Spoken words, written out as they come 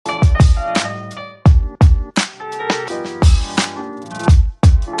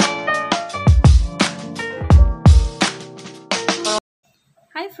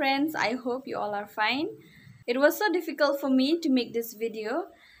friends, I hope you all are fine. It was so difficult for me to make this video.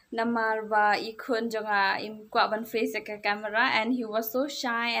 Namar ba ikun jonga im ban face ke camera, and he was so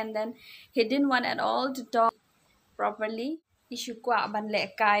shy, and then he didn't want at all to talk properly. Isu ban le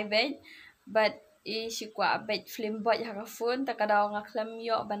kai bed, but isu bed film bot ha phone takadaw nga klam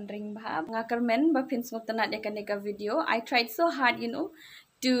yo ban ring ba nga kermen ba pins ngotanat ya video. I tried so hard,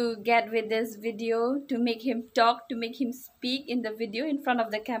 to get with this video, to make him talk, to make him speak in the video in front of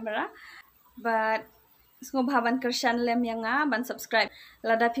the camera. But sngobhaban kershan lem yang ban subscribe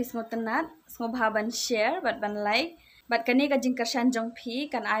lada pis ngotenat, sngobhaban share, but ban like, but kani ka jing kershan jong pi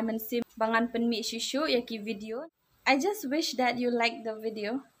kan I mensim bangan penmi shushu yaki video. I just wish that you like the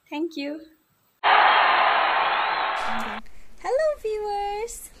video. Thank you. Hello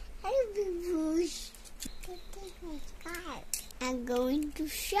viewers. Hello viewers. I'm going to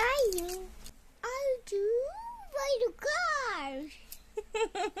show you how to buy the car.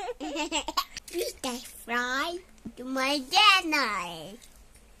 Please subscribe to my channel.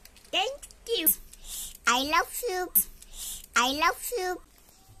 Thank you. I love you. I love you.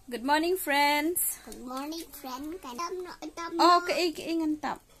 Good morning, friends. Good morning, friend. Oh, keingan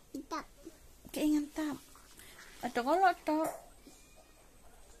tap. Tap. Keingan tap. Atau kalau tap.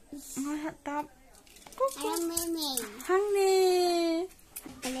 Nggak tap. Ayam meme. Hang ni.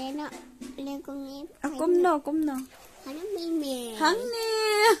 Leno, leko ni. Akum no. Ayam meme. Hang ni.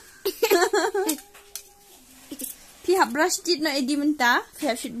 Pihak brush teeth na edi mentah.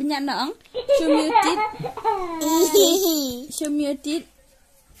 Pihak shoot banyak na ang. Show me your teeth. Show me your teeth.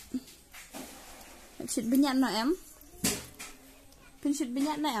 Shoot banyak na em. Pin shoot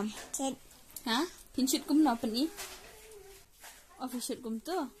banyak na em. Set. Ha? Pin shoot kum na pen ni. Oh, pin shoot kum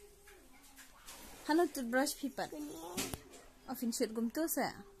tu. Halo toothbrush pipat. Oh, pin shoot kum tu sa.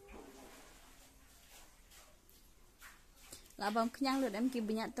 Labam kenyang lut em ki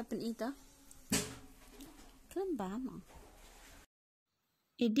banyak ta pen i ta. Kelembam.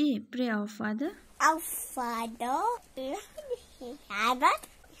 Edi, pray our Father. Our Father,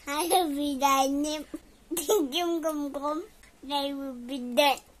 hallowed be thy name. Kingdom come, thy will be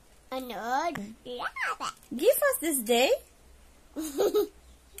done on earth. Give us this day.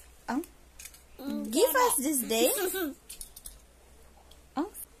 Oh. Give us this day.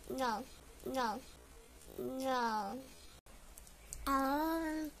 Oh. No.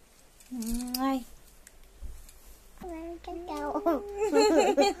 Ngay.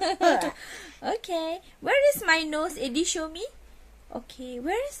 Okay, where is my nose? Eddie, show me. Okay,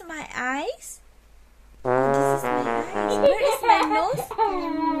 where is my eyes? Oh, this is my eyes. Where is my nose?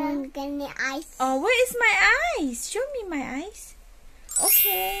 Oh, where is my eyes? Show me my eyes.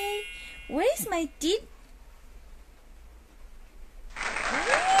 Okay, where is my teeth?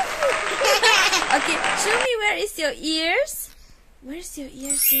 Okay, show me where is your ears? Where's your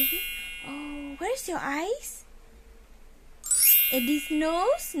ears, baby? Oh, where's your eyes? Eddie's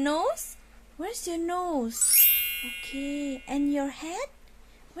nose? Where's your nose? Okay, and your head?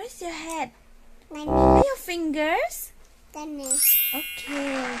 Where's your head? Where are your fingers?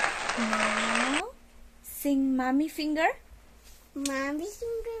 Okay, now sing mommy finger. Mommy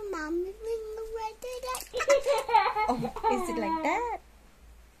finger, where did I? Oh, is it like that?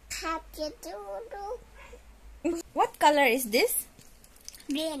 What color is this?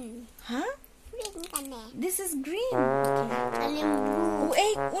 Green. Huh? Green kane. This is green. Kane blue.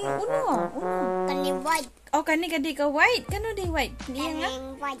 Oh, uno. Kane white. Oh, kani ka white. Kano di white? Niya nga?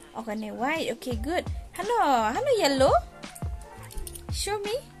 Kane white. Oh, kani white. Okay, good. Hano yellow? Show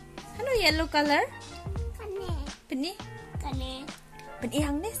me. Hano yellow color? Kane. Peni? Kane.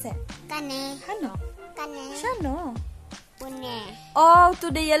 Penihang ni sa? Kane. Hano? Kane. Shano? Pune. Oh, to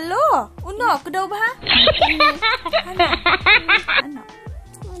the yellow. Uno, kedaw ba? Hano?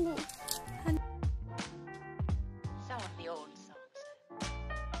 Pune. Some of the old songs.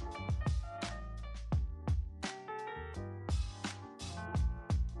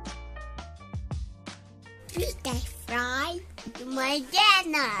 Please subscribe to my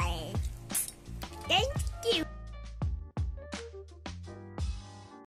channel.